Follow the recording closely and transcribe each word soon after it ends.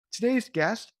Today's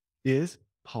guest is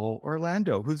Paul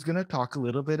Orlando, who's going to talk a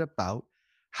little bit about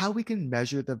how we can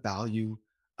measure the value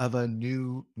of a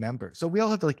new member. So we all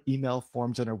have like email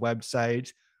forms on our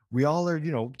website. We all are,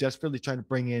 desperately trying to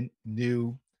bring in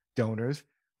new donors.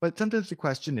 But sometimes the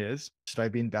question is, should I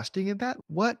be investing in that?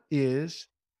 What is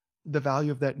the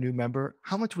value of that new member?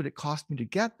 How much would it cost me to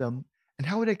get them? And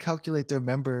how would I calculate their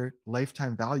member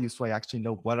lifetime value so I actually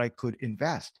know what I could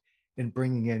invest in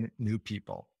bringing in new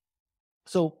people?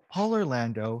 So, Paul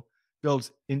Orlando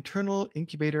builds internal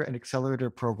incubator and accelerator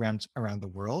programs around the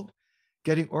world,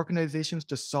 getting organizations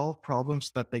to solve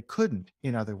problems that they couldn't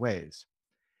in other ways.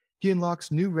 He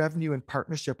unlocks new revenue and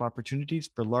partnership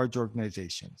opportunities for large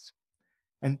organizations.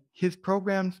 And his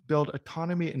programs build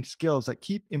autonomy and skills that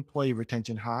keep employee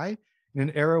retention high in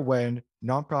an era when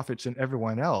nonprofits and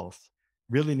everyone else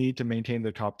really need to maintain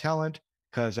their top talent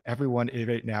because everyone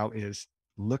right now is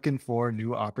looking for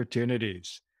new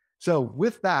opportunities. So,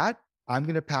 with that, I'm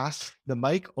going to pass the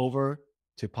mic over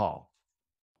to Paul.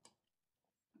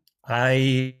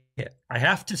 I I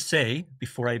have to say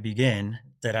before I begin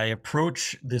that I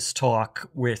approach this talk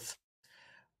with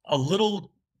a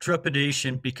little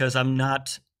trepidation because I'm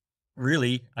not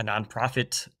really a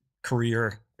nonprofit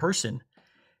career person.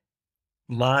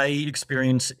 My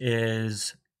experience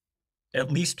is,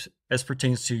 at least as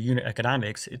pertains to unit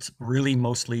economics, it's really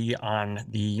mostly on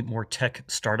the more tech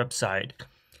startup side.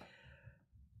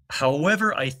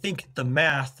 However, I think the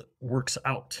math works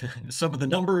out. Some of the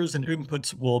numbers and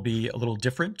inputs will be a little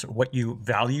different. What you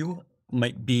value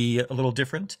might be a little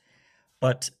different,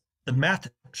 but the math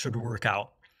should work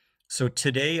out. So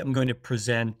today I'm going to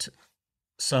present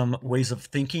some ways of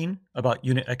thinking about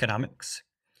unit economics.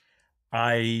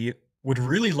 I would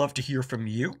really love to hear from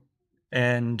you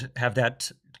and have that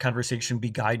conversation be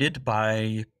guided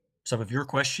by some of your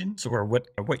questions or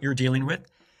what you're dealing with.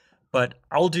 But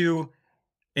I'll do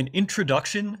an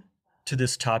introduction to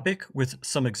this topic with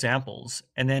some examples.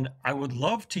 And then I would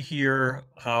love to hear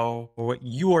how what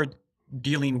you are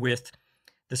dealing with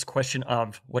this question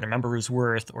of what a member is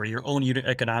worth or your own unit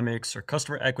economics or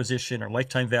customer acquisition or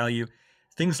lifetime value,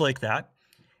 things like that.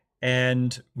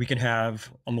 And we can have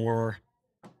a more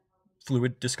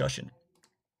fluid discussion.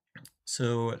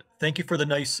 So thank you for the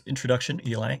nice introduction,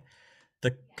 Eli.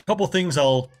 The couple things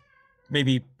I'll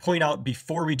maybe point out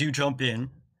before we do jump in,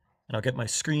 and I'll get my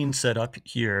screen set up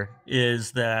here,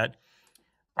 is that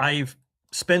I've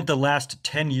spent the last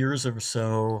 10 years or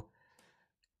so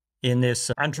in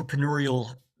this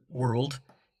entrepreneurial world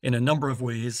in a number of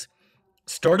ways.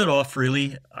 Started off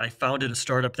really, I founded a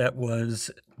startup that was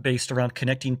based around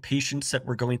connecting patients that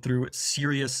were going through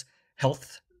serious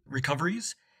health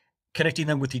recoveries, connecting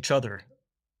them with each other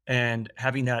and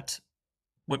having that,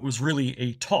 what was really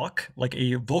a talk, like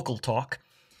a vocal talk,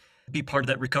 be part of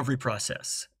that recovery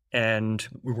process. And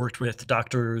we worked with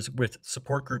doctors, with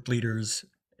support group leaders,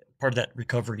 part of that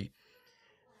recovery.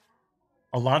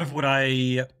 A lot of what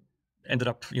I ended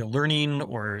up, learning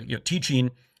or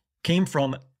teaching came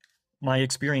from my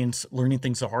experience learning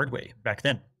things the hard way back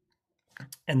then.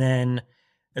 And then,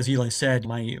 as Eli said,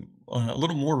 my a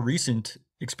little more recent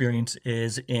experience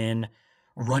is in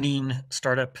running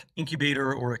startup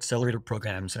incubator or accelerator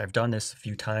programs. And I've done this a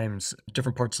few times,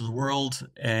 different parts of the world.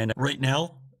 And right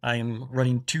now, I'm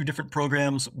running two different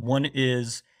programs. One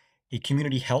is a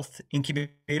community health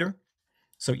incubator.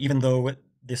 So even though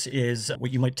this is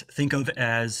what you might think of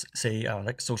as, say,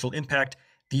 like social impact,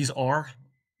 these are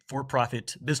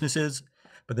for-profit businesses,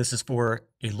 but this is for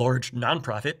a large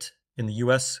nonprofit in the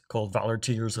US called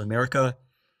Volunteers of America,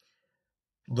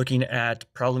 looking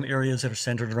at problem areas that are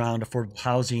centered around affordable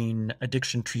housing,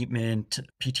 addiction treatment,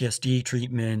 PTSD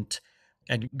treatment,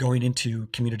 and going into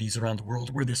communities around the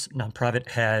world where this nonprofit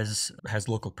has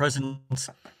local presence.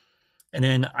 And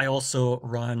then I also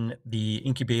run the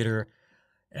incubator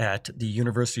at the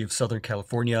University of Southern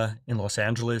California in Los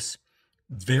Angeles.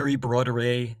 Very broad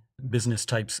array business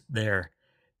types there.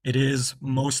 It is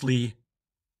mostly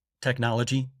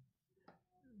technology.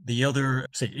 The other,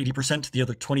 say 80%, the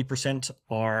other 20%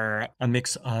 are a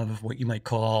mix of what you might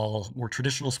call more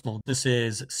traditional small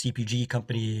businesses, CPG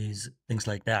companies, things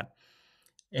like that.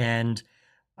 And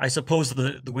I suppose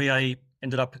the way I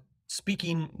ended up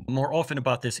speaking more often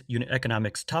about this unit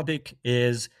economics topic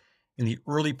is in the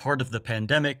early part of the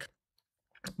pandemic,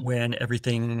 when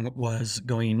everything was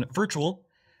going virtual.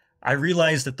 I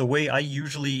realized that the way I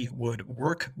usually would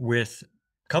work with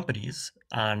companies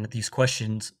on these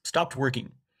questions stopped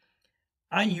working.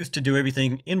 I used to do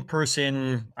everything in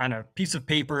person on a piece of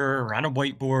paper or on a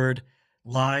whiteboard,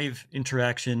 live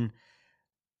interaction.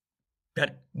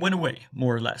 That went away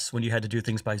more or less when you had to do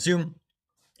things by Zoom.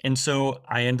 And so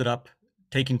I ended up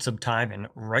taking some time and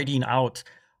writing out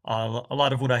a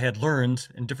lot of what I had learned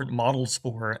and different models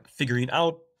for figuring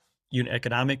out unit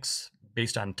economics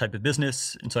based on type of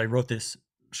business. And so I wrote this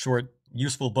short,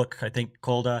 useful book, I think,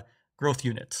 called Growth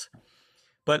Units.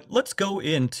 But let's go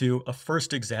into a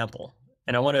first example.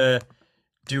 And I want to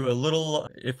do a little,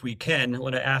 if we can, I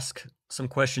want to ask some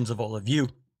questions of all of you.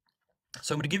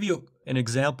 So I'm going to give you an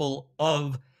example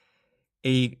of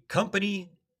a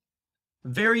company,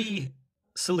 very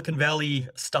Silicon Valley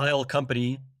style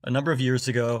company a number of years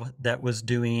ago that was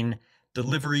doing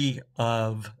delivery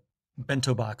of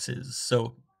bento boxes.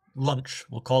 So lunch,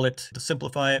 we'll call it to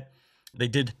simplify it. They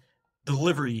did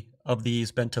delivery of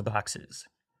these bento boxes.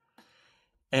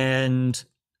 And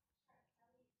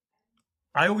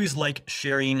I always like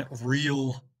sharing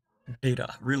real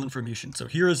data, real information. So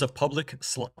here is a public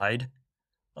slide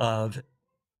of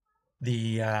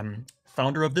the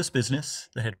founder of this business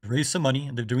that had raised some money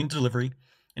and they're doing delivery.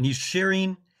 And he's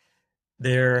sharing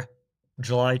their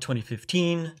July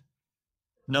 2015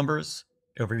 numbers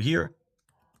over here.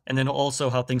 And then also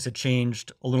how things had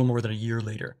changed a little more than a year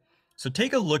later. So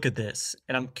take a look at this.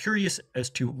 And I'm curious as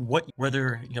to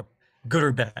whether, good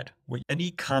or bad,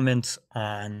 any comments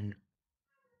on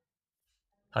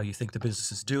how you think the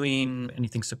business is doing,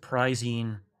 anything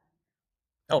surprising?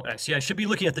 Oh, I see. I should be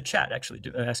looking at the chat, actually,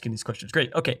 asking these questions.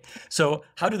 Great. Okay. So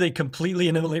how do they completely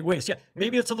eliminate waste? Yeah,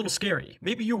 maybe it's a little scary.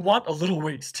 Maybe you want a little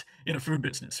waste in a food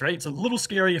business, right? It's a little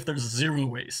scary if there's zero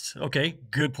waste. Okay,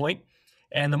 good point.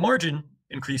 And the margin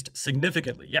increased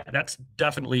significantly. Yeah, that's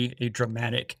definitely a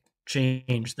dramatic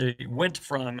change. They went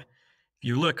from, if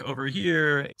you look over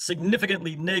here,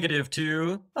 significantly negative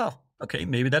to, oh, okay,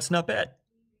 maybe that's not bad.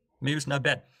 Maybe it's not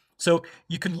bad. So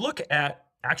you can look at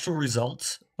actual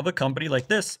results of a company like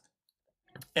this,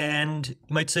 and you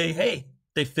might say, hey,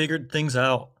 they figured things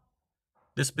out.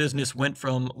 This business went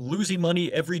from losing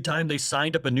money every time they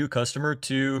signed up a new customer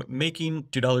to making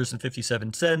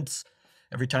 $2.57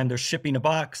 every time they're shipping a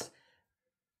box.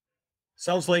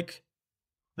 Sounds like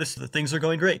the things are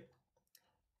going great.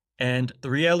 And the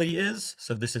reality is,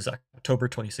 so this is October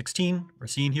 2016, we're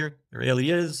seeing here, the reality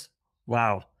is,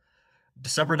 wow,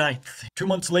 December 9th, 2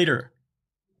 months later,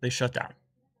 they shut down.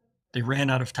 They ran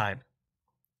out of time.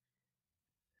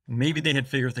 Maybe they had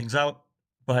figured things out,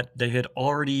 but they had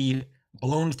already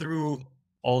blown through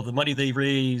all of the money they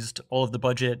raised, all of the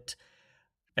budget.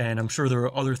 And I'm sure there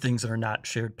are other things that are not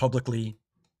shared publicly.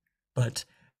 But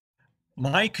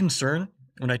my concern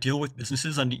when I deal with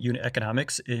businesses on unit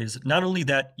economics is not only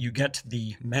that you get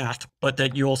the math, but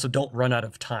that you also don't run out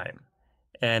of time.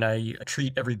 And I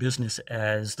treat every business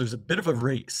as there's a bit of a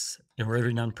race, or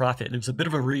every nonprofit, there's a bit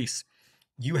of a race.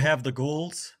 You have the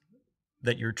goals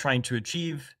that you're trying to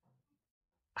achieve.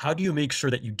 How do you make sure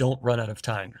that you don't run out of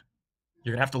time?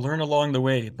 You're gonna have to learn along the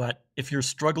way, but if you're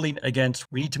struggling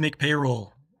against, we need to make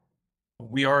payroll,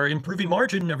 we are improving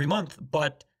margin every month,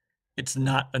 but it's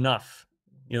not enough.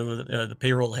 The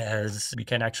payroll we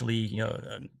can't actually,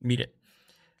 meet it.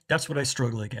 That's what I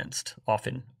struggle against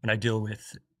often when I deal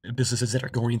with businesses that are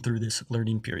going through this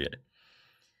learning period.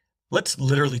 Let's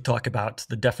literally talk about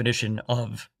the definition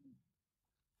of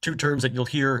two terms that you'll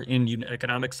hear in unit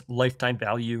economics: lifetime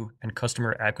value and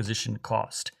customer acquisition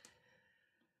cost.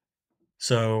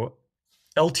 So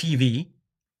LTV,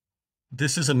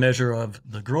 this is a measure of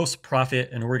the gross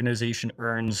profit an organization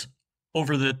earns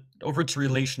over its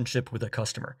relationship with a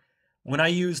customer. When I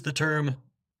use the term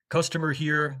customer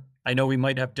here, I know we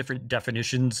might have different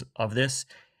definitions of this.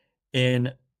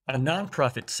 In a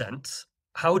nonprofit sense,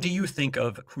 how do you think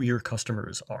of who your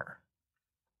customers are?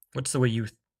 What's the way you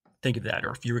think of that?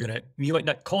 Or if you might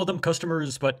not call them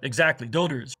customers, but exactly,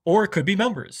 donors, or it could be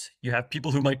members. You have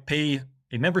people who might pay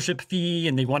a membership fee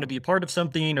and they want to be a part of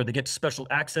something, or they get special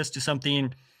access to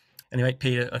something and they might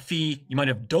pay a fee. You might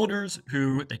have donors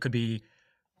who they could be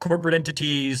corporate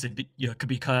entities, could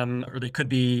become, or they could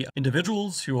be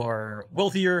individuals who are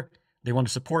wealthier. They want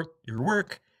to support your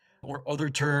work, or other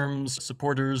terms,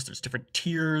 supporters. There's different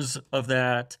tiers of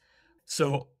that.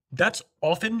 So that's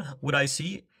often what I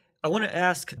see. I want to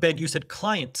ask, Ben, you said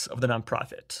clients of the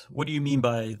nonprofit. What do you mean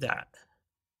by that?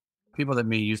 People that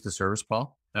may use the service,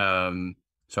 Paul.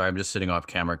 Sorry, I'm just sitting off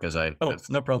camera because I have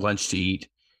no problem. lunch to eat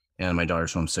and my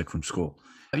daughter's homesick from school.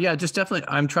 Yeah, just definitely.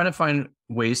 I'm trying to find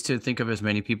ways to think of as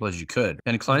many people as you could.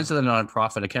 And clients of the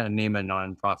nonprofit, I can't name a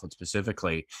nonprofit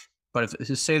specifically, but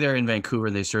if say they're in Vancouver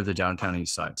and they serve the downtown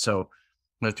east side. So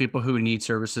with people who need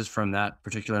services from that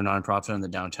particular nonprofit on the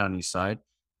downtown east side,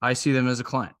 I see them as a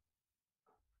client.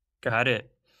 Got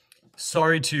it.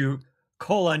 Sorry to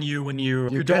call on you when your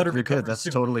daughter You're good. That's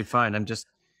totally fine. I'm just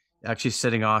actually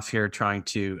sitting off here trying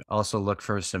to also look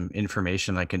for some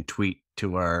information I can tweet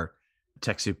to our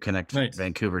TechSoup Connect Nice.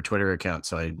 Vancouver Twitter account.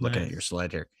 So I'm looking at your Nice.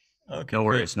 slide here. Okay, No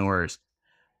great. worries. No worries.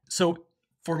 So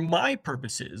for my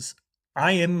purposes,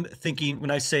 I am thinking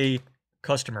when I say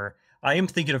customer, I am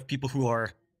thinking of people who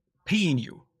are paying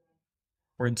you,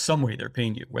 or in some way they're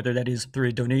paying you, whether that is through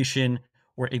a donation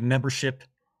or a membership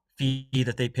fee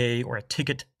that they pay or a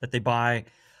ticket that they buy.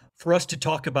 For us to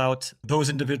talk about those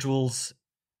individuals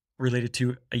related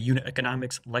to a unit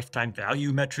economics lifetime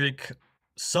value metric,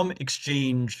 some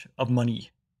exchange of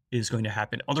money is going to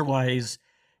happen. Otherwise,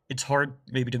 it's hard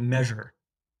maybe to measure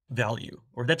value,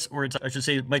 I should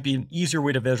say, it might be an easier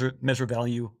way to measure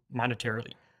value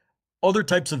monetarily. Other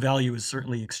types of value is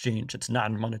certainly exchange. It's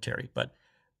non-monetary, but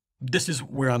this is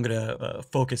where I'm going to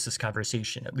focus this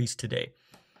conversation, at least today.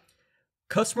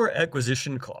 Customer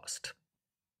acquisition cost.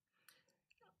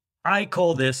 I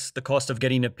call this the cost of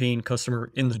getting a paying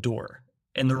customer in the door.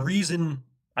 And the reason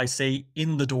I say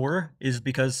in the door is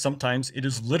because sometimes it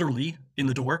is literally in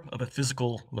the door of a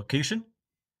physical location.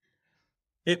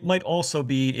 It might also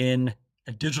be in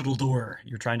a digital door.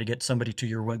 You're trying to get somebody to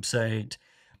your website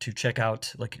to check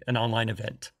out like an online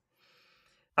event.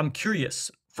 I'm curious,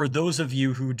 for those of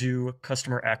you who do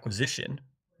customer acquisition,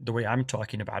 the way I'm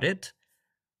talking about it,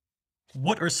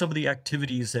 what are some of the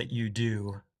activities that you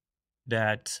do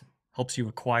that helps you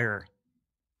acquire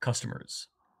customers?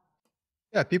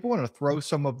 Yeah, people want to throw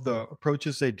some of the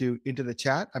approaches they do into the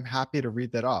chat. I'm happy to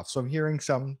read that off. So I'm hearing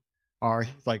some are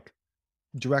like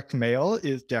direct mail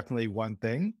is definitely one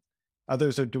thing.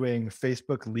 Others are doing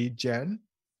Facebook lead gen.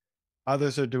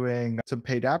 Others are doing some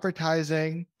paid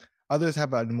advertising. Others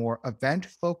have a more event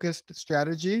focused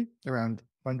strategy around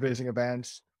fundraising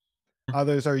events.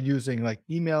 Others are using like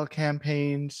email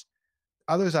campaigns.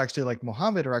 Others actually, like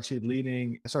Mohammed, are actually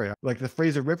leaning, sorry, like the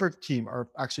Fraser River team are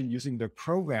actually using their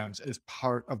programs as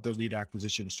part of their lead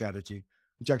acquisition strategy,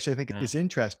 which actually I think Mm. is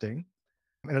interesting.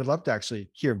 And I'd love to actually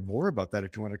hear more about that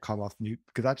if you want to come off mute,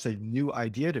 because that's a new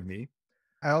idea to me.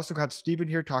 I also got Stephen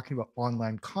here talking about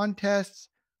online contests,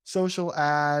 social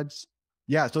ads.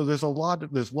 Yeah, so there's a lot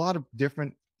of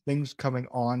different things coming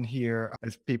on here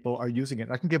as people are using it.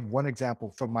 I can give one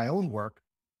example from my own work.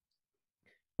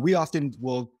 We often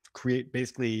will create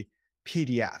basically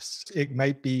PDFs. It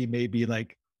might be maybe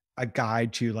like a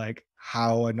guide to like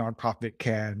how a nonprofit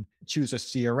can choose a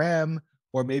CRM,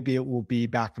 or maybe it will be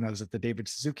back when I was at the David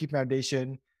Suzuki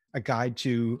Foundation, a guide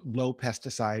to low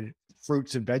pesticide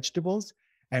fruits and vegetables.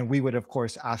 And we would, of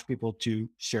course, ask people to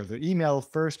share their email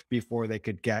first before they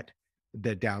could get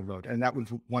the download. And that was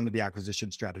one of the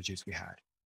acquisition strategies we had.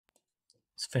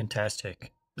 It's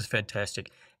fantastic. It's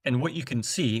fantastic. And what you can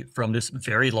see from this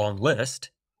very long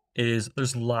list is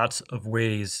there's lots of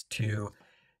ways to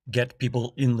get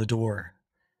people in the door.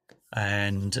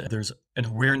 And there's an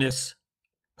awareness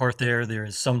part there. There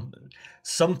is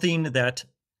something that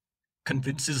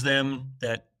convinces them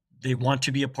that they want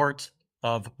to be a part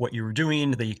of what you're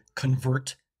doing. They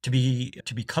convert to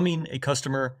becoming a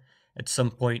customer at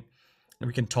some point. And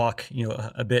we can talk,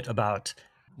 a bit about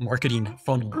marketing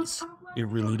funnels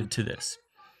related to this.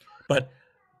 But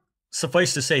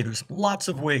suffice to say, there's lots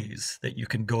of ways that you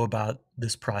can go about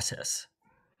this process.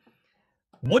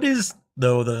 What is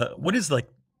like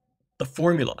the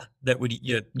formula that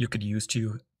you could use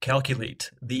to calculate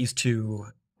these two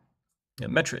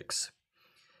metrics?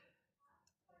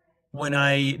 When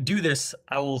I do this,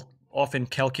 I will often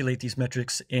calculate these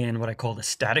metrics in what I call the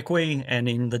static way and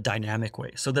in the dynamic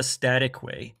way. So the static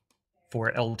way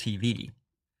for LTV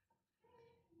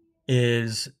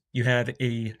is you have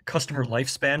a customer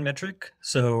lifespan metric.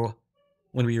 So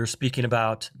when we were speaking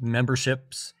about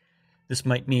memberships, this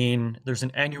might mean there's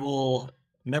an annual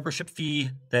membership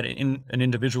fee that an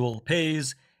individual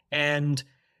pays, and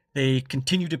they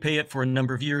continue to pay it for a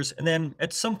number of years. And then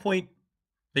at some point,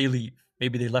 they leave.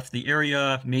 Maybe they left the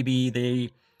area. Maybe they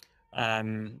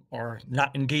are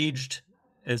not engaged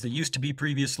as they used to be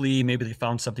previously. Maybe they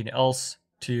found something else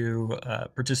to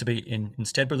participate in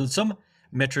instead. But there's some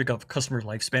metric of customer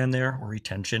lifespan there or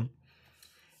retention.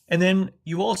 And then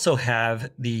you also have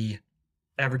the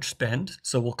average spend.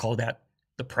 So we'll call that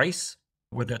the price,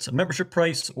 whether that's a membership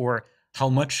price or how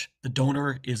much the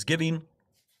donor is giving.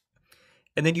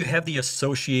 And then you have the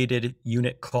associated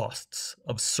unit costs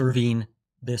of serving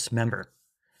this member.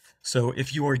 So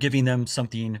if you are giving them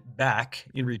something back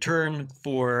in return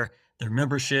for their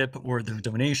membership or their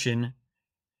donation,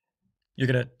 you're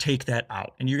going to take that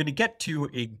out and you're going to get to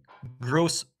a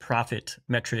gross profit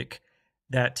metric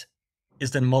that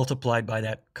is then multiplied by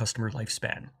that customer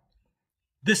lifespan.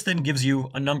 This then gives you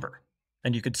a number.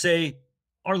 And you could say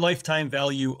our lifetime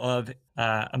value of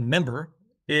a member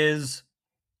is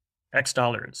X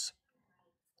dollars.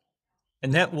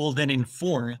 And that will then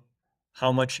inform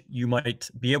how much you might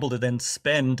be able to then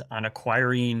spend on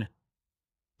acquiring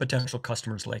potential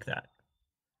customers like that.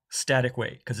 Static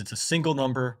way, because it's a single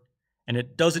number and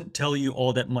it doesn't tell you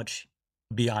all that much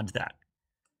beyond that.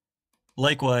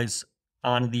 Likewise,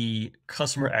 on the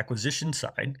customer acquisition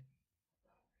side,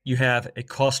 you have a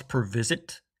cost per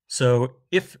visit. So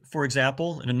if, for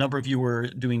example, and a number of you were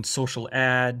doing social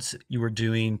ads, you were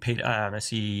doing paid, I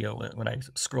see when I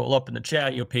scroll up in the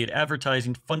chat, paid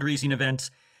advertising, fundraising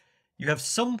events, you have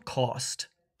some cost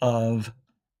of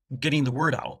getting the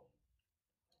word out.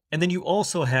 And then you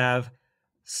also have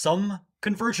some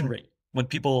conversion rate. When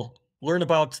people learn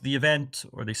about the event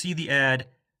or they see the ad,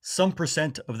 some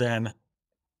percent of them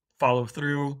follow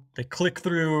through, they click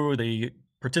through, they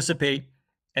participate,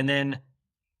 and then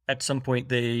at some point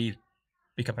they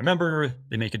become a member,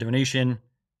 they make a donation,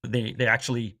 they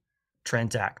actually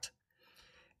transact.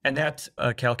 And that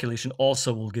calculation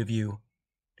also will give you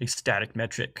a static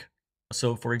metric.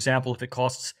 So for example, if it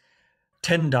costs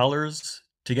 $10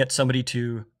 to get somebody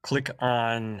to click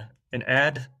on an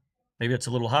ad, maybe it's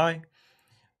a little high,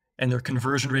 and their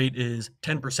conversion rate is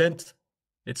 10%,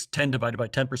 it's 10 divided by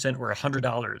 10%, or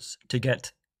 $100 to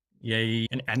get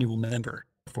an annual member,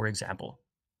 for example.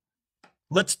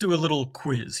 Let's do a little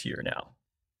quiz here now.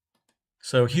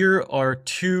 So here are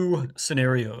two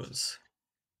scenarios.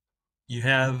 You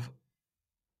have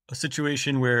a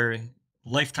situation where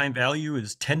lifetime value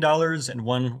is $10 and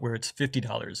one where it's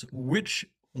 $50. Which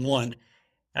one?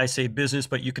 I say business,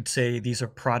 but you could say these are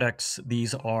products,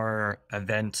 these are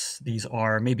events, these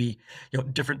are maybe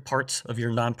different parts of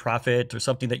your nonprofit or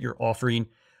something that you're offering.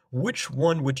 Which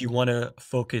one would you want to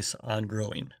focus on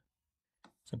growing?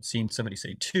 So I'm seeing somebody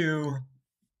say 2,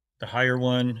 the higher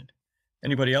one.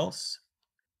 Anybody else?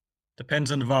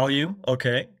 Depends on the volume.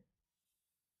 Okay.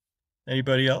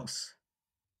 Anybody else?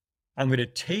 I'm going to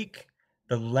take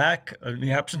the lack of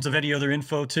the absence of any other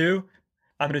info too.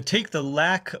 I'm going to take the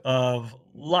lack of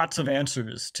lots of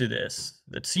answers to this.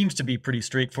 That seems to be pretty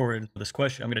straightforward, this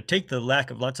question. I'm going to take the lack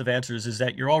of lots of answers is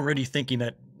that you're already thinking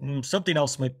that something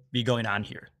else might be going on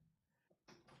here.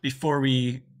 Before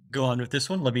we go on with this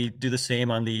one, let me do the same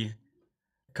on the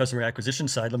customer acquisition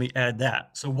side. Let me add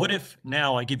that. So what if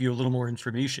now I give you a little more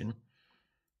information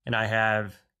and I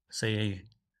have, say,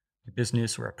 a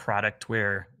business or a product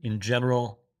where in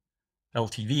general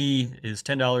LTV is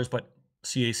 $10, but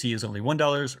CAC is only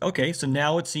 $1. Okay, so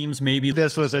now it seems maybe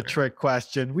This was a trick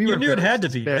question. You knew it had to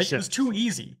be, right? It was too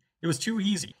easy. It was too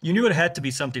easy. You knew it had to be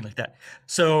something like that.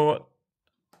 So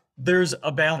there's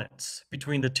a balance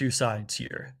between the two sides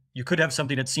here. You could have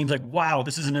something that seems like, wow,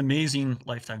 this is an amazing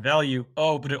lifetime value.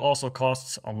 Oh, but it also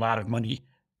costs a lot of money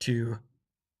to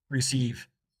receive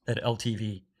that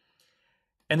LTV.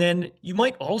 And then you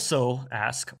might also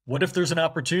ask, what if there's an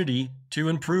opportunity to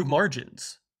improve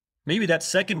margins? Maybe that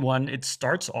second one, it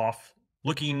starts off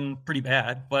looking pretty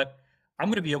bad, but I'm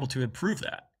going to be able to improve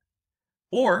that.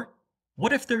 Or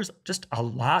what if there's just a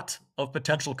lot of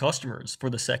potential customers for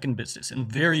the second business and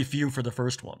very few for the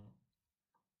first one?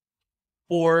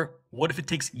 Or what if it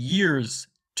takes years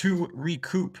to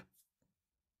recoup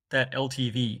that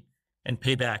LTV and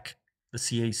pay back the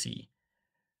CAC?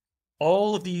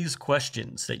 All of these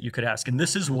questions that you could ask. And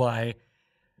this is why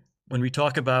when we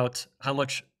talk about how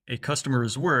much a customer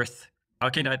is worth,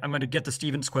 okay, I'm going to get to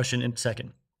Steven's question in a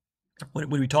second. When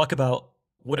we talk about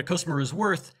what a customer is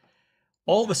worth,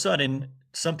 all of a sudden,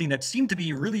 something that seemed to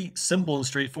be really simple and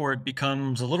straightforward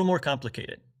becomes a little more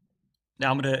complicated. Now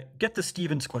I'm going to get to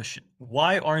Steven's question.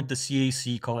 Why aren't the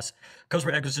CAC costs,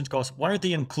 customer acquisition costs, why aren't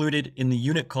they included in the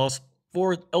unit cost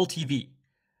for LTV?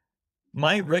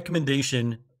 My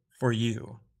recommendation for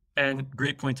you, and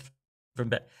great points from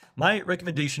Ben, my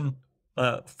recommendation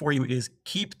for you is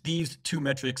keep these two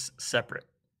metrics separate,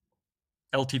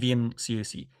 LTV and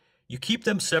CAC. You keep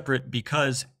them separate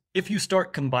because if you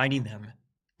start combining them,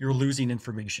 you're losing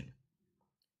information.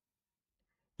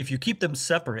 If you keep them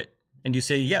separate and you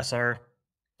say, yes, our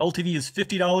LTV is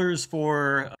 $50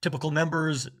 for typical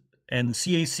members and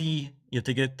CAC,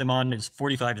 to get them on is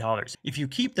 $45. If you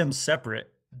keep them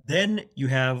separate, then you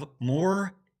have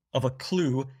more of a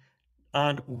clue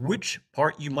on which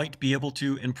part you might be able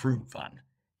to improve on.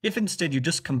 If instead you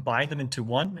just combine them into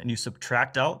one and you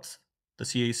subtract out the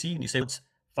CAC and you say, it's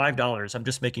 $5, I'm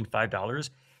just making $5,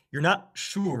 you're not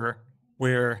sure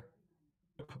where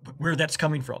that's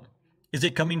coming from. Is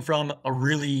it coming from a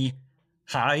really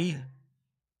high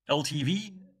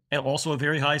LTV and also a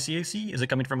very high CAC? Is it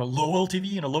coming from a low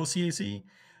LTV and a low CAC?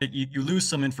 You lose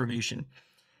some information.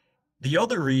 The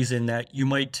other reason that you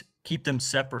might keep them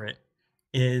separate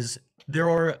is there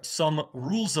are some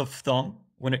rules of thumb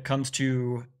when it comes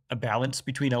to a balance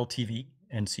between LTV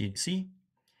and CAC.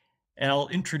 and I'll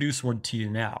introduce one to you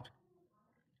now.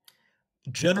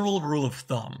 General rule of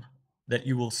thumb that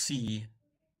you will see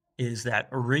is that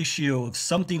a ratio of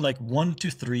something like 1 to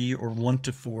 3 or 1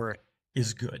 to 4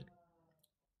 is good.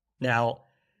 Now,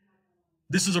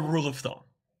 this is a rule of thumb.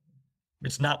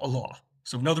 It's not a law.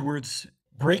 So in other words,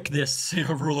 break this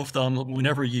rule of thumb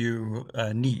whenever you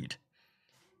need.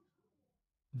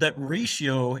 That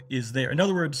ratio is there. In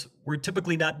other words, we're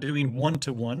typically not doing 1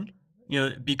 to 1,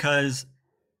 because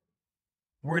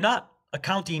we're not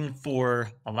accounting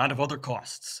for a lot of other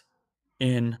costs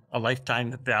in a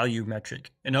lifetime value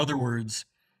metric. In other words,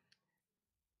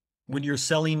 when you're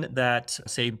selling that,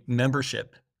 say,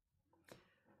 membership,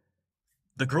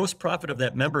 the gross profit of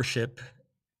that membership,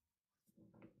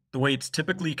 the way it's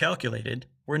typically calculated,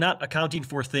 we're not accounting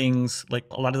for things like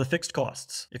a lot of the fixed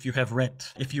costs. If you have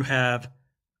rent, if you have,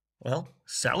 well,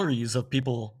 salaries of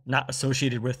people not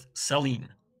associated with selling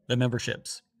the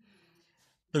memberships,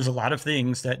 there's a lot of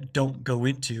things that don't go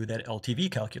into that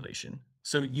LTV calculation.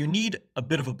 So you need a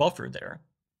bit of a buffer there.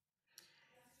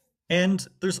 And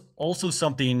there's also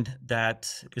something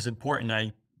that is important.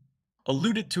 I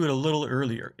alluded to it a little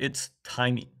earlier. It's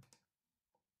timing.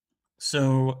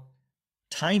 So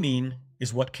timing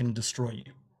is what can destroy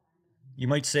you. You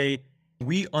might say,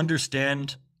 we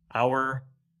understand our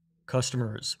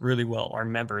customers really well, our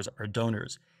members, our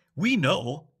donors. We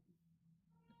know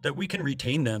that we can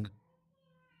retain them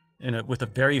with a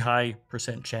very high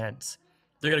percent chance.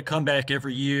 They're going to come back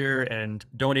every year and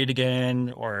donate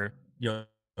again, or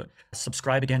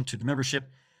subscribe again to the membership.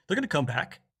 They're going to come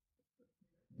back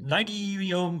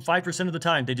 95% of the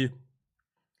time. They do.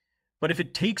 But if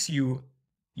it takes you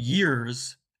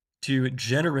years to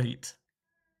generate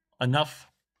enough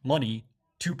money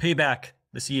to pay back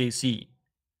the CAC,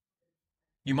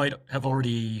 you might have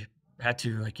already had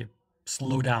to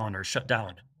slow down or shut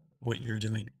down what you're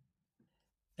doing.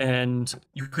 And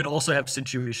you could also have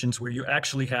situations where you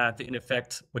actually have, in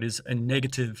effect, what is a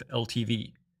negative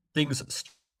LTV. Things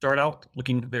start out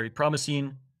looking very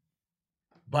promising,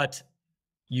 but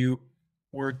you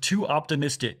were too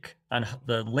optimistic on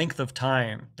the length of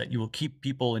time that you will keep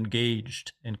people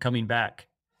engaged and coming back.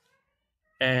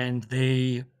 And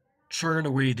they churn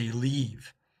away, they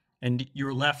leave. And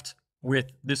you're left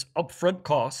with this upfront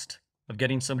cost of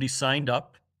getting somebody signed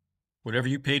up, whatever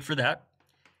you paid for that.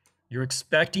 You're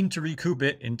expecting to recoup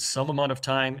it in some amount of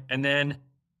time, and then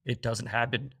it doesn't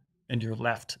happen, and you're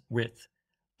left with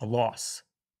a loss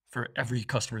for every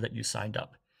customer that you signed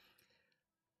up.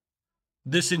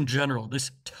 This in general,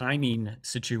 this timing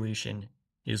situation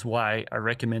is why I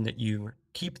recommend that you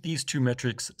keep these two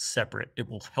metrics separate. It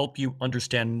will help you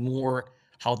understand more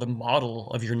how the model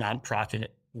of your nonprofit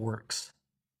works.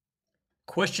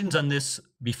 Questions on this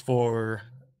before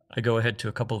I go ahead to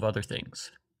a couple of other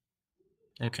things?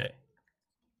 Okay.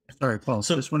 Sorry, Paul.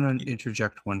 So just want to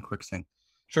interject one quick thing.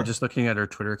 Sure. I'm just looking at our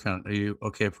Twitter account. Are you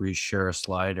okay if we share a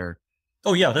slide or?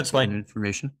 Oh yeah, that's fine.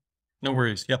 Information. No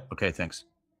worries. Yep. Okay, thanks.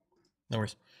 No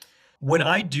worries. When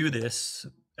I do this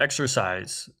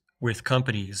exercise with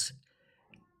companies,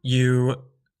 you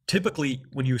typically,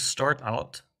 when you start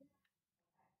out,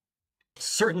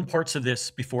 certain parts of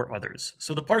this before others.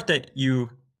 So the part that you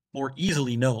more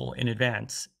easily know in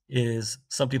advance is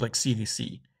something like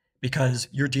CVC, because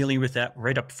you're dealing with that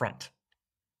right up front.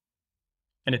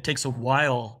 And it takes a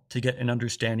while to get an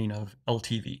understanding of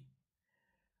LTV.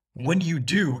 When you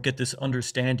do get this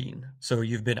understanding, so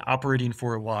you've been operating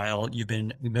for a while, you've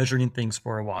been measuring things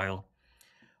for a while,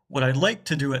 what I'd like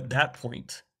to do at that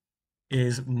point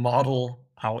is model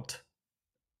out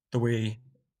the way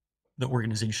the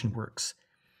organization works.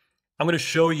 I'm going to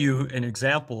show you an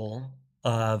example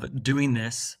of doing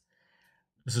this.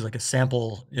 This is like a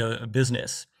sample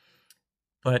business,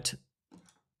 but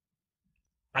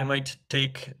I might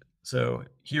take, so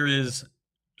here is,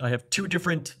 I have two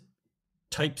different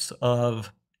types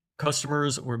of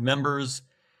customers or members.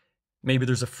 Maybe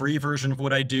there's a free version of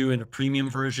what I do and a premium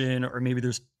version, or maybe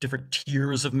there's different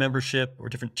tiers of membership or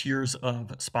different tiers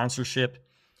of sponsorship.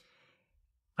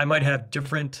 I might have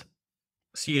different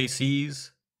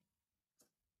CACs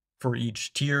for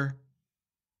each tier.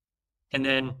 And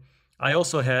then I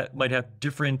also might have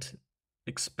different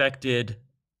expected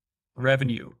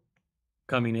revenue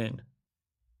coming in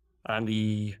on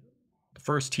the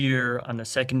first tier, on the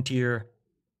second tier.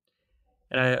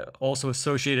 And I also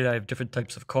associated, I have different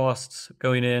types of costs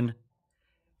going in.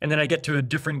 And then I get to a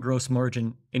different gross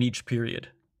margin in each period.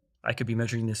 I could be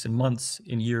measuring this in months,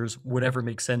 in years, whatever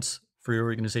makes sense for your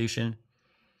organization.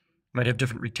 Might have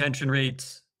different retention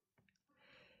rates.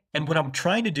 And what I'm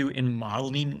trying to do in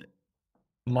modeling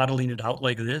it out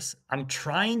like this, I'm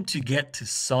trying to get to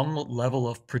some level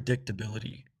of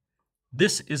predictability.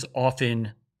 This is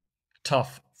often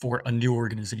tough for a new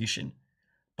organization,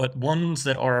 but ones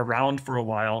that are around for a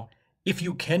while, if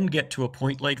you can get to a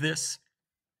point like this,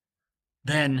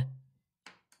 then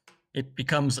it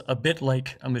becomes a bit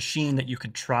like a machine that you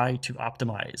can try to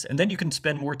optimize. And then you can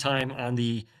spend more time on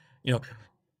the, you know,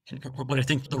 what I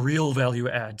think the real value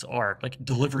adds are, like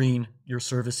delivering your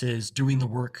services, doing the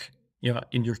work,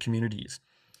 in your communities.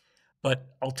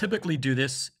 But I'll typically do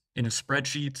this in a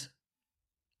spreadsheet.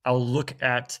 I'll look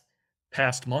at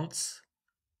past months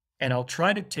and I'll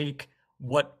try to take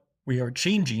what we are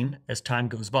changing as time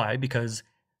goes by, because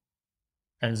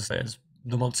as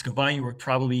the months go by, you are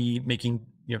probably making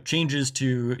changes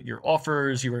to your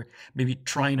offers. You are maybe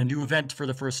trying a new event for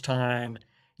the first time.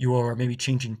 You are maybe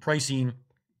changing pricing.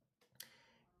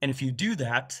 And if you do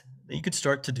that, then you could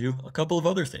start to do a couple of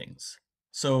other things.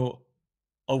 So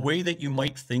a way that you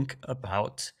might think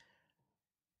about,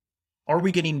 are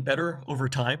we getting better over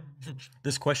time?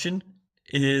 This question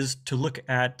is to look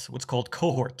at what's called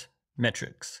cohort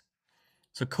metrics.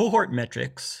 So cohort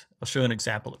metrics, I'll show an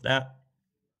example of that.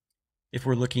 If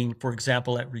we're looking, for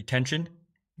example, at retention,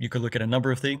 you could look at a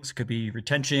number of things. It could be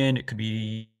retention, it could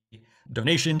be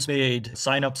donations made,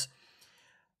 signups.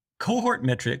 Cohort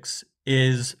metrics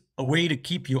is a way to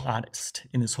keep you honest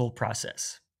in this whole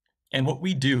process. And what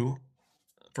we do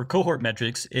for cohort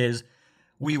metrics is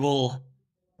we will,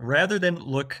 rather than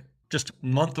look just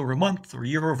month over month or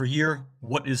year over year,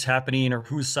 what is happening or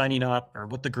who's signing up or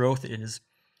what the growth is,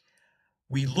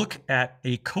 we look at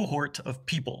a cohort of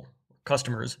people,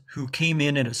 customers, who came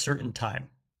in at a certain time.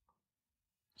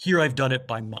 Here I've done it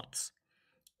by months.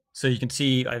 So you can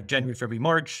see I have January, February,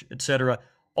 March, etc.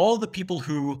 All the people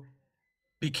who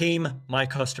became my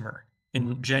customer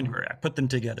in January, I put them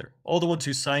together. All the ones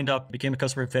who signed up, became a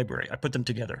customer in February, I put them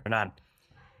together and on.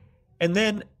 And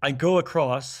then I go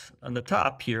across on the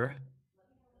top here,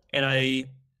 and I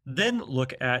then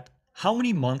look at how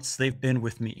many months they've been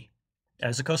with me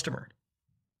as a customer.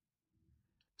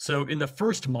 So in the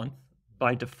first month,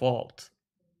 by default,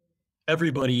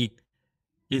 everybody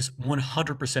is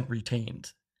 100%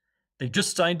 retained. They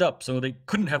just signed up, so they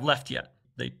couldn't have left yet.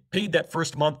 They paid that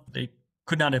first month, they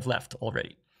could not have left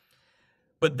already.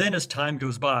 But then as time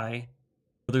goes by,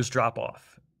 there's drop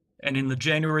off. And in the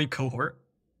January cohort,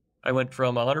 I went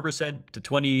from 100% to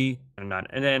 20 and on,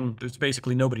 and then there's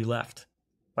basically nobody left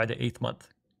by the 8th month.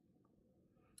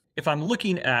 If I'm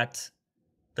looking at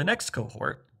the next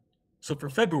cohort, so for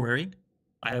February,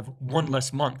 I have one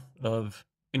less month of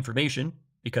information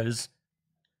because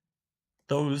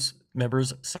those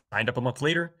members signed up a month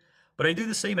later, but I do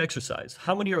the same exercise.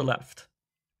 How many are left?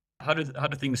 How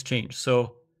do things change?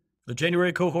 So the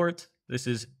January cohort, this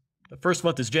is the first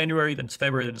month is January, then it's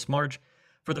February, then it's March.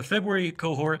 For the February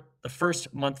cohort, the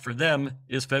first month for them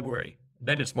is February.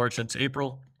 Then it's March, then it's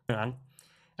April. I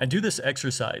do this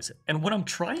exercise. And what I'm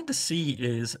trying to see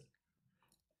is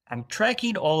I'm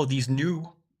tracking all of these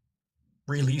new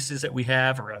releases that we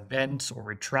have or events, or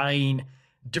we're trying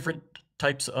different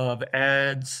types of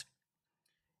ads.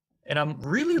 And I'm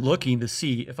really looking to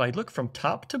see, if I look from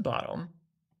top to bottom,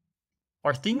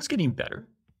 are things getting better?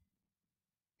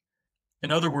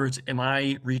 In other words, am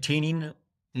I retaining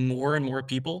more and more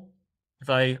people if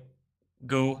I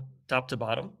go top to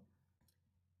bottom?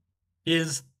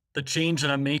 Is the change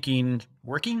that I'm making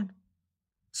working?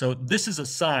 So this is a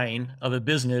sign of a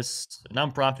business, a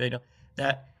nonprofit,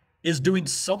 that is doing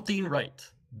something right.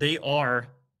 They are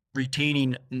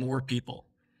retaining more people.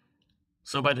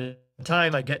 So by the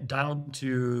time I get down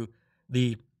to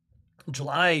the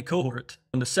July cohort,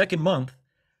 in the second month,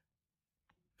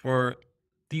 for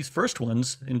these first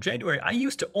ones in January, I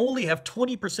used to only have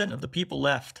 20% of the people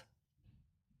left.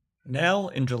 Now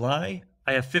in July,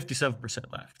 I have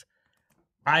 57% left.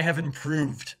 I have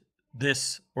improved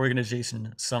this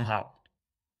organization somehow.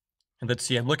 And let's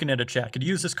see, I'm looking at a chat. Could you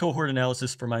use this cohort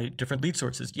analysis for my different lead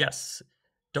sources? Yes.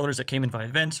 Donors that came in via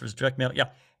events versus direct mail. Yeah.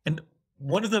 And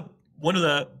one of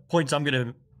the points I'm going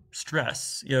to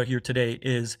stress here today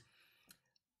is,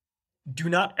 do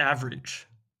not average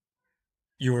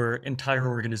your entire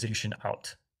organization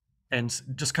out and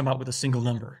just come out with a single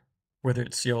number, whether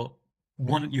it's you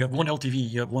have one LTV,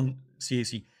 you have one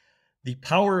CAC. The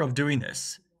power of doing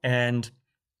this, and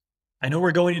I know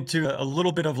we're going into a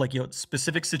little bit of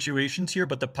specific situations here,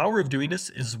 but the power of doing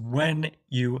this is when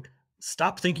you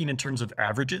stop thinking in terms of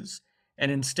averages,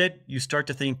 and instead you start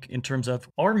to think in terms of,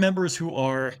 our members who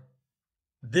are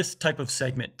this type of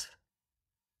segment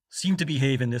seem to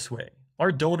behave in this way.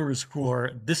 Our donors who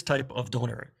are this type of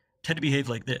donor tend to behave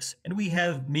like this. And we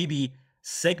have maybe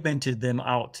segmented them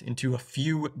out into a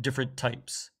few different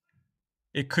types.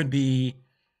 It could be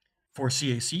for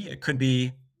CAC, it could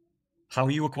be how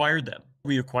you acquired them.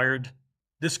 We acquired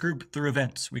this group through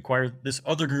events. We acquired this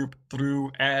other group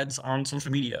through ads on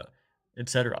social media,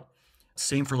 etc.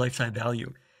 Same for lifetime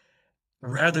value,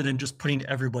 rather than just putting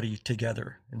everybody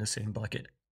together in the same bucket.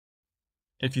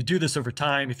 If you do this over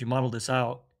time, if you model this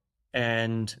out,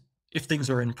 and if things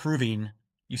are improving,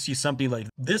 you see something like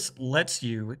this lets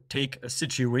you take a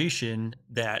situation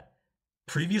that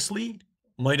previously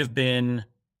might have been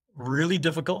really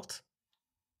difficult.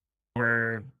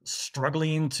 We're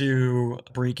struggling to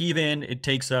break even. It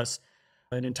takes us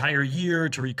an entire year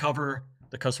to recover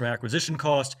the customer acquisition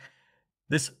cost.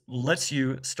 This lets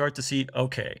you start to see,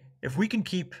 okay, if we can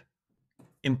keep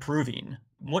improving,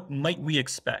 what might we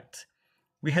expect?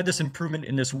 We had this improvement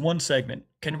in this one segment.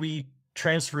 Can we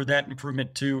transfer that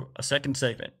improvement to a second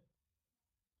segment?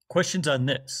 Questions on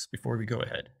this before we go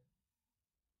ahead.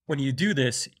 When you do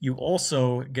this, you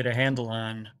also get a handle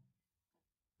on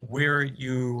where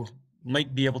you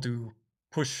might be able to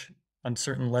push on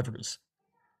certain levers.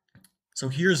 So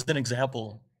here's an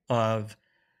example of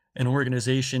an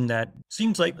organization that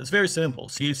seems like it's very simple.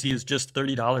 CAC is just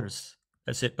 $30.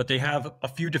 That's it. But they have a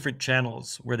few different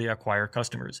channels where they acquire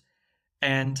customers.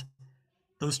 And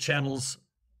those channels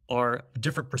are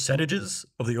different percentages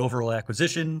of the overall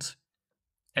acquisitions,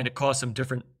 and it costs them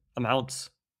different amounts.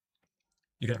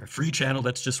 You got a free channel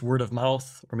that's just word of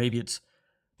mouth, or maybe it's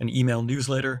an email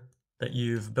newsletter that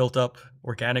you've built up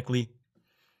organically.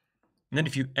 And then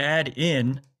if you add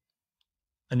in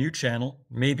a new channel,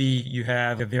 maybe you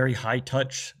have a very high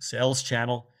touch sales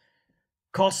channel,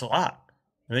 costs a lot,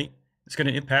 right? It's going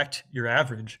to impact your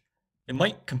average. It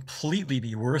might completely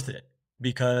be worth it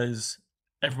because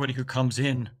everybody who comes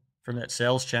in from that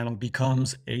sales channel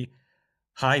becomes a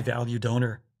high value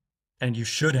donor, and you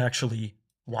should actually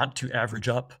want to average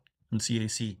up in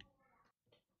CAC.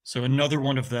 So another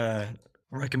one of the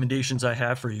recommendations I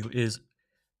have for you is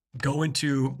go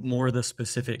into more of the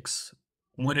specifics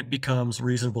when it becomes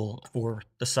reasonable for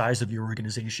the size of your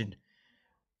organization.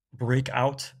 Break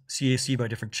out CAC by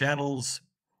different channels,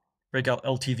 break out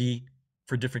LTV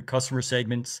for different customer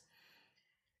segments.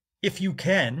 If you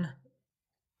can,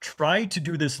 try to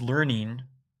do this learning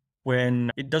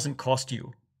when it doesn't cost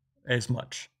you as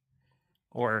much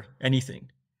or anything.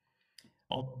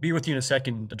 I'll be with you in a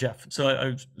second, Jeff. So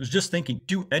I was just thinking,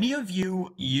 do any of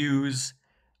you use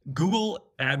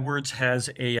Google AdWords has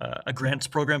a grants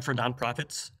program for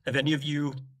nonprofits? Have any of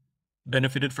you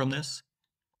benefited from this?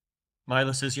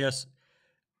 Mila says yes.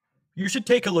 You should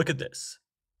take a look at this.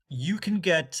 You can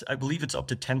get, I believe it's up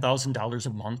to $10,000 a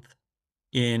month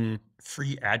in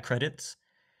free ad credits.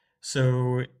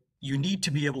 So you need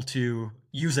to be able to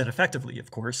use that effectively,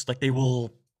 of course. Like, they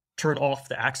will turn off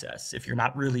the access if you're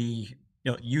not really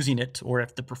using it, or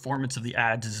if the performance of the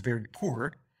ads is very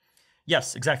poor.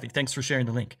 Yes, exactly. Thanks for sharing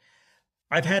the link.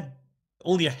 I've had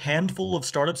only a handful of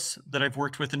startups that I've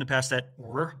worked with in the past that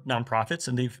were nonprofits,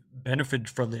 and they've benefited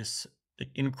from this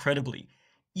incredibly.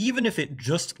 Even if it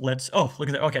just lets, oh, look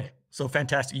at that. Okay, so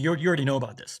fantastic. You already know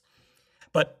about this.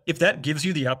 But if that gives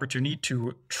you the opportunity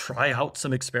to try out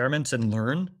some experiments and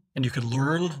learn, and you could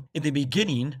learn in the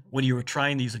beginning when you were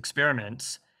trying these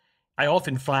experiments, I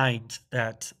often find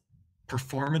that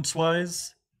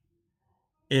performance-wise,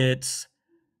 it's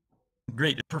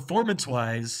great.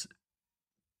 Performance-wise,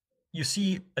 you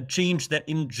see a change that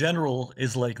in general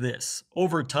is like this.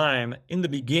 Over time, in the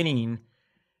beginning,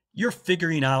 you're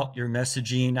figuring out your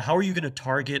messaging. How are you going to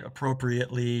target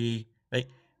appropriately? Right?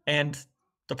 And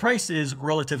the price is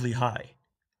relatively high.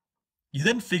 You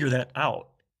then figure that out.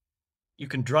 You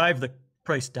can drive the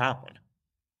price down.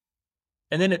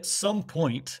 And then at some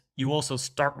point, you also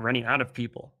start running out of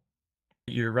people.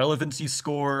 Your relevancy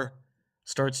score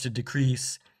starts to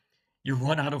decrease. You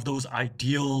run out of those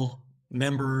ideal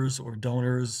members or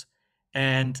donors.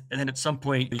 And then at some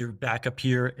point, you're back up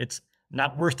here. It's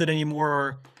not worth it anymore,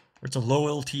 or it's a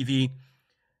low LTV.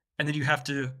 And then you have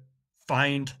to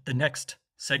find the next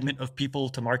segment of people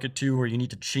to market to, or you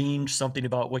need to change something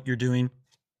about what you're doing.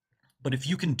 But if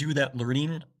you can do that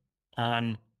learning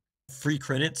on free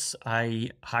credits, I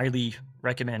highly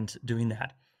recommend doing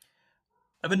that.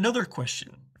 I have another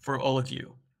question for all of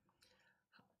you.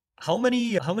 How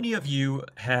many of you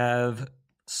have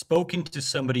spoken to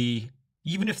somebody,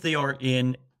 even if they are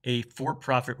in a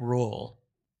for-profit role,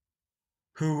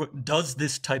 who does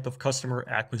this type of customer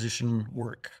acquisition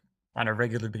work on a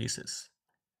regular basis?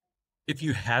 If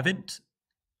you haven't,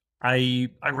 I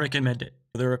recommend it.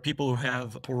 There are people who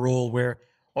have a role where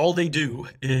all they do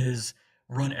is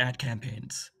run ad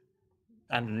campaigns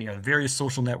on various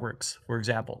social networks, for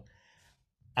example.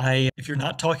 If you're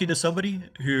not talking to somebody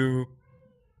who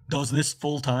does this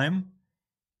full time,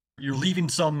 You're leaving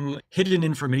some hidden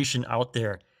information out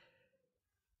there.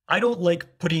 I don't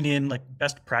like putting in like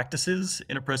best practices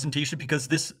in a presentation because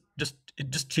it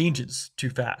just changes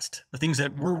too fast. The things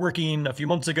that were working a few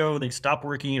months ago, they stop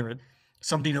working, or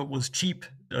something that was cheap,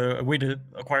 a way to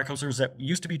acquire customers that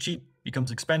used to be cheap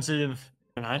becomes expensive.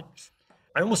 And I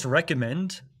almost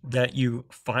recommend that you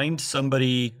find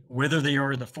somebody, whether they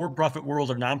are in the for-profit world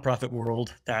or nonprofit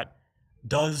world, that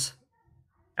does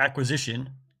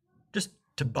acquisition, just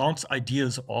to bounce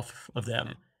ideas off of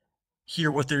them, hear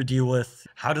what they deal with,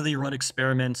 how do they run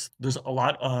experiments. There's a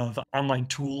lot of online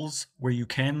tools where you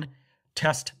can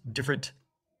test different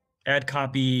ad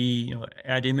copy,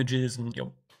 ad images, and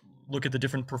look at the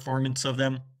different performance of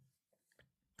them.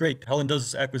 Great. Helen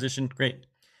does acquisition. Great.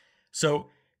 So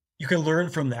you can learn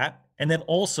from that. And then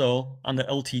also on the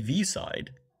LTV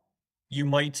side, you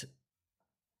might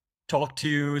talk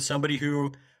to somebody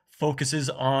who focuses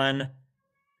on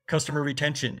customer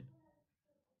retention.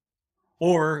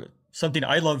 Or something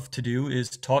I love to do is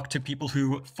talk to people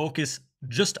who focus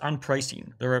just on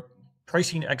pricing. There are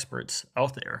pricing experts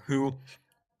out there who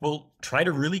will try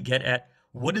to really get at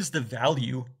what is the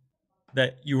value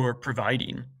that you are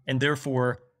providing, and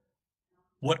therefore,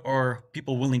 what are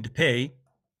people willing to pay?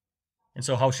 And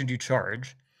so how should you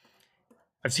charge?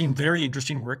 I've seen very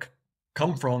interesting work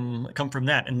come from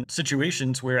that, and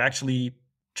situations where actually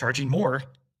charging more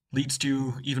leads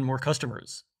to even more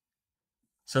customers.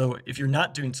 So if you're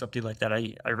not doing something like that,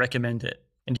 I recommend it.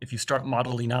 And if you start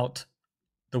modeling out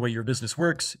the way your business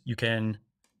works, you can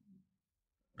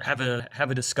have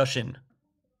a discussion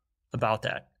about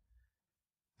that.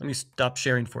 Let me stop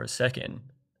sharing for a second.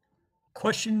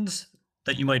 Questions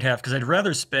that you might have, because I'd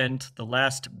rather spend the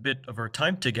last bit of our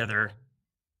time together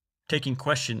taking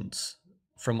questions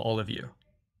from all of you.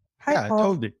 Hi, Yeah, Paul.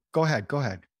 totally. Go ahead. Go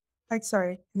ahead.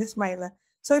 Sorry, this is Myla.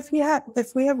 So if we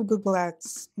have a Google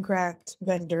Ads grant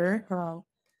vendor,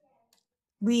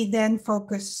 we then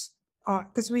focus on,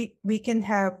 because we can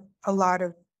have a lot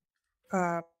of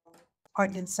uh,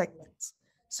 audience segments.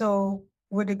 So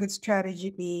would a good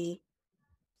strategy be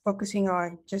focusing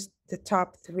on just the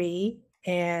top three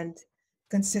and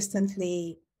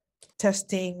consistently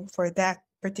testing for that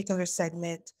particular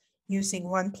segment using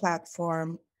one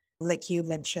platform, like you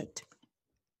mentioned?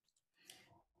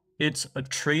 It's a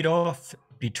trade-off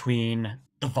between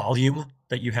the volume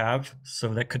that you have. So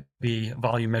that could be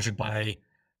volume measured by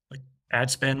like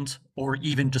ad spend, or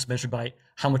even just measured by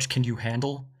how much can you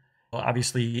handle. Well,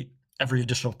 obviously, every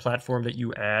additional platform that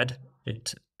you add,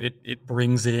 it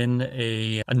brings in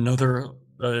another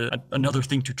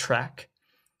thing to track.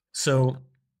 So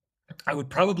I would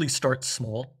probably start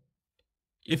small.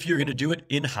 If you're going to do it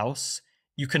in-house,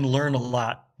 you can learn a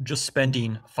lot just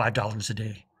spending $5 a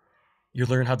day. You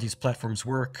learn how these platforms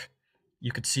work.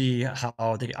 You could see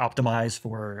how they optimize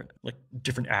for like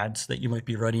different ads that you might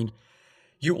be running.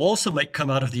 You also might come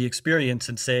out of the experience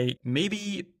and say,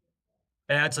 maybe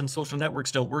ads on social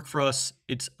networks don't work for us.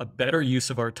 It's a better use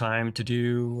of our time to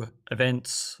do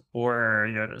events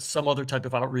or some other type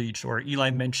of outreach. Or Eli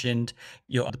mentioned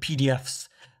the PDFs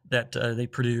that they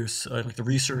produce, like the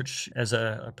research as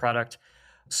a product.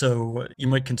 So you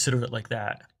might consider it like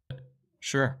that.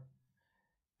 Sure.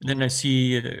 And then I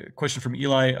see a question from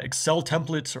Eli: Excel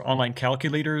templates or online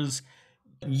calculators?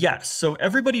 Yes. So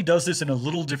everybody does this in a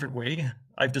little different way,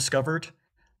 I've discovered.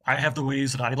 I have the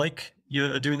ways that I like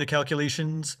doing the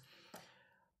calculations.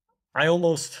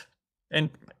 And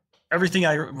everything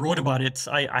I wrote about it,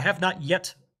 I have not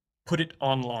yet put it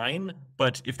online,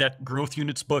 but if that growth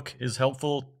units book is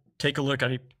helpful, take a look.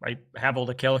 I have all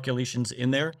the calculations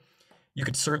in there. You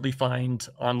could certainly find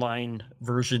online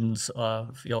versions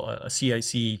of a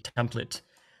CIC template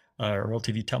or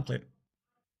LTV template.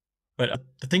 But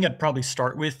the thing I'd probably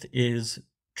start with is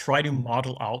try to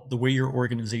model out the way your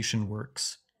organization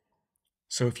works.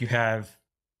 So if you have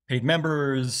paid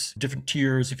members, different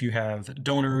tiers, if you have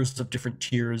donors of different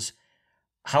tiers,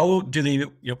 how do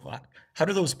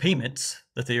those payments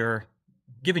that they are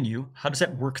giving you, how does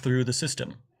that work through the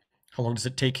system? How long does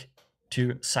it take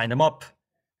to sign them up?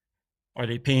 Are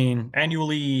they paying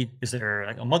annually? Is there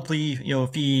like a monthly,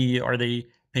 fee? Are they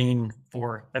paying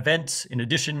for events in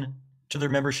addition to their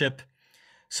membership?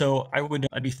 So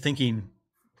I'd be thinking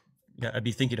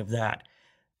of that.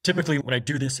 Typically, when I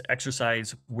do this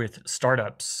exercise with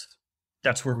startups,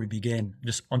 that's where we begin,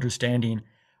 just understanding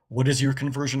what is your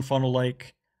conversion funnel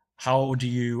like? How do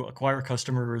you acquire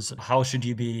customers? How should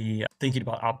you be thinking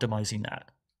about optimizing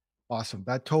that? Awesome.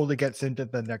 That totally gets into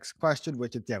the next question,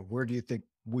 which is, where do you think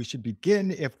we should begin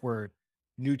if we're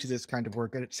new to this kind of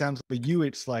work? And it sounds like for you,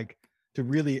 it's like to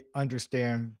really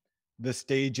understand the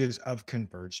stages of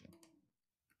conversion.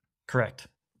 Correct.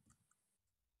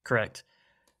 Correct.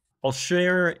 I'll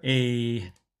share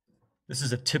this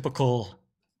is a typical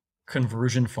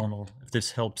conversion funnel, if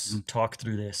this helps Mhm. talk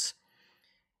through this.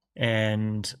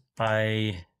 And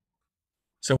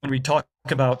so when we talk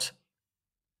about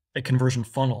a conversion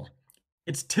funnel,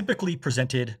 it's typically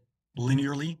presented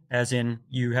linearly, as in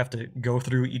you have to go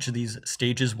through each of these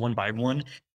stages one by one.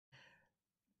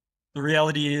 The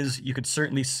reality is you could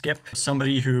certainly skip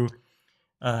somebody who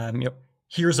um, you know,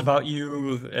 hears about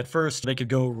you at first. They could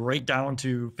go right down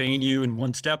to paying you in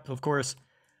one step, of course.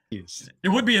 Yes. It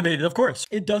would be amazing, of course.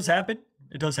 It does happen.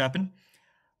 It does happen.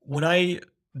 When I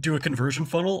do a conversion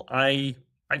funnel, I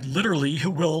literally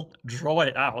will draw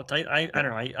it out. I don't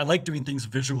know. I like doing things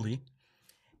visually,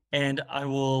 and I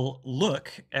will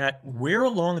look at where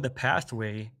along the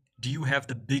pathway do you have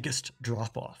the biggest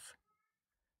drop off.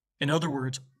 In other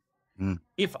words, Mm.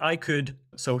 if I could,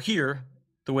 so here,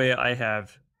 the way I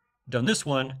have done this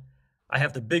one, I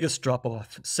have the biggest drop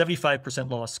off, 75%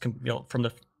 loss from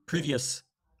the previous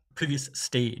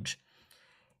stage.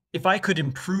 If I could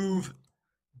improve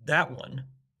that one,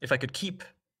 if I could keep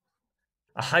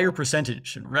a higher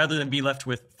percentage rather than be left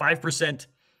with 5%,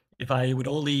 if I would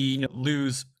only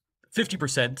lose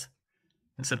 50%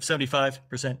 instead of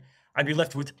 75%, I'd be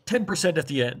left with 10% at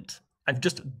the end. I've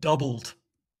just doubled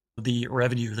the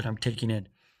revenue that I'm taking in.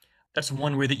 That's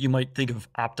one way that you might think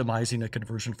of optimizing a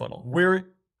conversion funnel. Where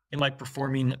am I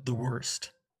performing the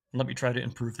worst? Let me try to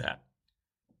improve that.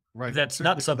 If Right. that's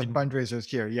not Certainly for the something, fundraisers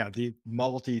here. Yeah. The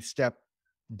multi-step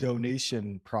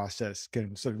donation process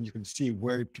can, so you can see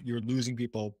where you're losing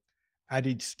people at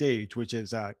each stage, which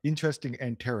is interesting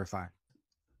and terrifying.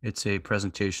 It's a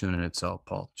presentation in itself,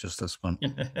 Paul. Just this one,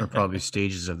 or probably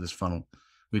stages of this funnel.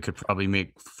 We could probably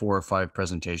make 4 or 5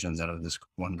 presentations out of this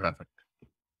one graphic.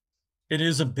 it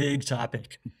is a big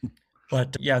topic.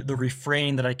 But yeah, the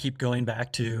refrain that I keep going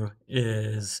back to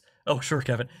is, oh, sure,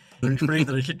 Kevin. The refrain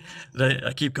that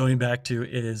I keep going back to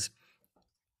is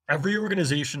every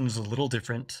organization is a little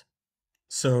different.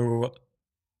 So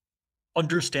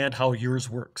understand how yours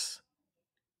works.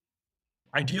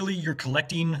 Ideally, you're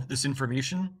collecting this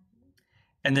information.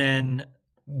 And then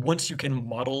once you can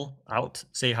model out,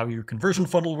 say, how your conversion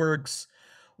funnel works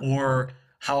or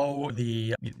how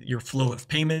your flow of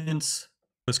payments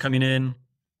is coming in,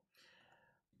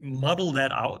 model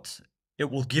that out. It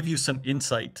will give you some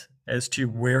insight as to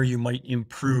where you might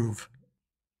improve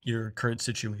your current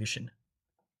situation.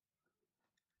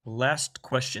 Last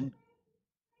question.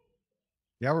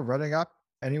 Yeah, we're running up.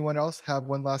 Anyone else have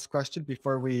one last question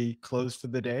before we close for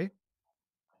the day?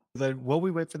 Then while we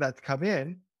wait for that to come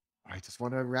in, I just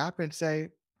want to wrap and say,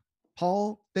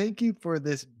 Paul, thank you for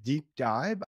this deep dive.